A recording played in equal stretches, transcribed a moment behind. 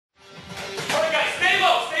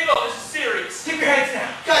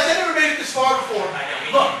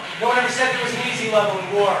level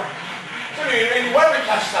in war. What are you, any weapon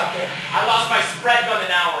caches out there? I lost my spread gun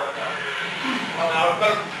an hour ago. Oh, now we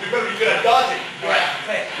better be good at dodging. All right,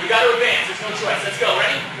 okay. We got to advance. There's no choice. Let's go.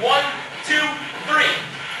 Ready? 1, 2, 3.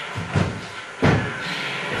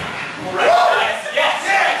 All right, guys. Yes.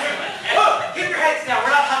 Excellent. Keep your heads down.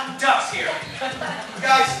 We're not hunting ducks here.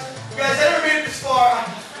 Guys, I never made it this far.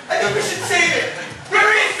 I think we should save it. There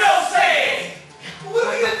is no save. What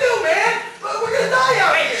are we gonna do, man? We're gonna die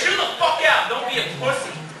out here. Hey, chill the fuck out. Don't be a pussy.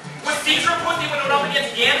 Was Caesar a pussy when he went up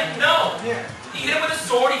against Ganon? No. Yeah. He hit him with a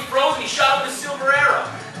sword, he froze, and he shot him with a silver arrow.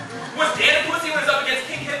 Was Dan a pussy when he was up against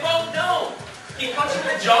King Hippo? No. He punched him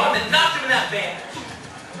in the jaw and then knocked him in that band.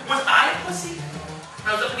 Was I a pussy when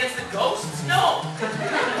I was up against the ghosts? No.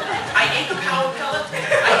 I ate the power pellet, I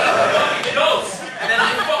ate the ghosts, and then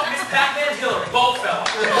I fucked Miss Pacman and Hillary. Both fell.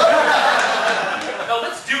 No,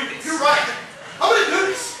 let's do this. You're right. I'm gonna do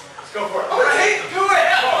this. Let's go for it. I'm gonna take do it.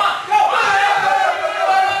 Yeah, come on. Go.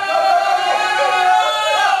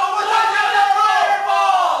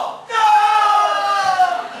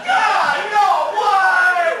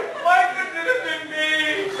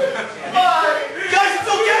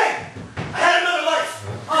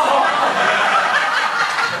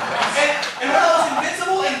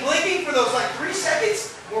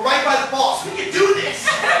 We're right by the boss. We can do this.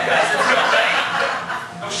 Guys, let's go. Ready?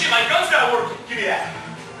 Oh shit, my gun's not working. Give me that.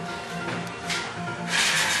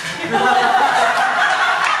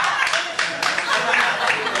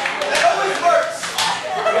 That always works.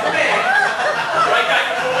 Right, guys,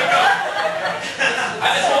 before we go.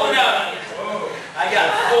 I've been holding out on you. I got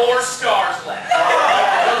 4 stars left.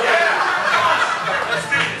 Let's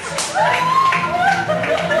do this.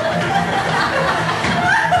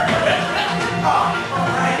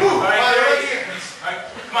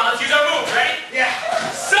 Come on, let's use our move. Ready? Yeah.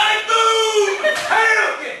 Sonic boom!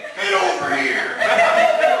 Hadouken! Get over here!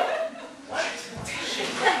 What? Shit.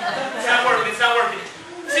 It's not working. It's not working.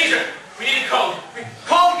 Caesar, we need a code.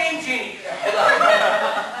 Call the game genie.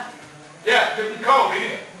 Yeah, the code.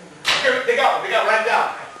 Here, they got it right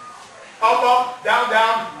down. Up, down,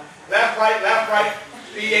 left, right.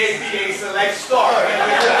 BA, select, start. All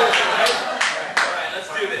right, let's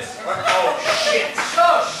do this. Oh shit!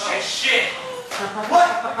 Oh shit! Shit! What?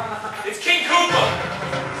 It's King Kuppa.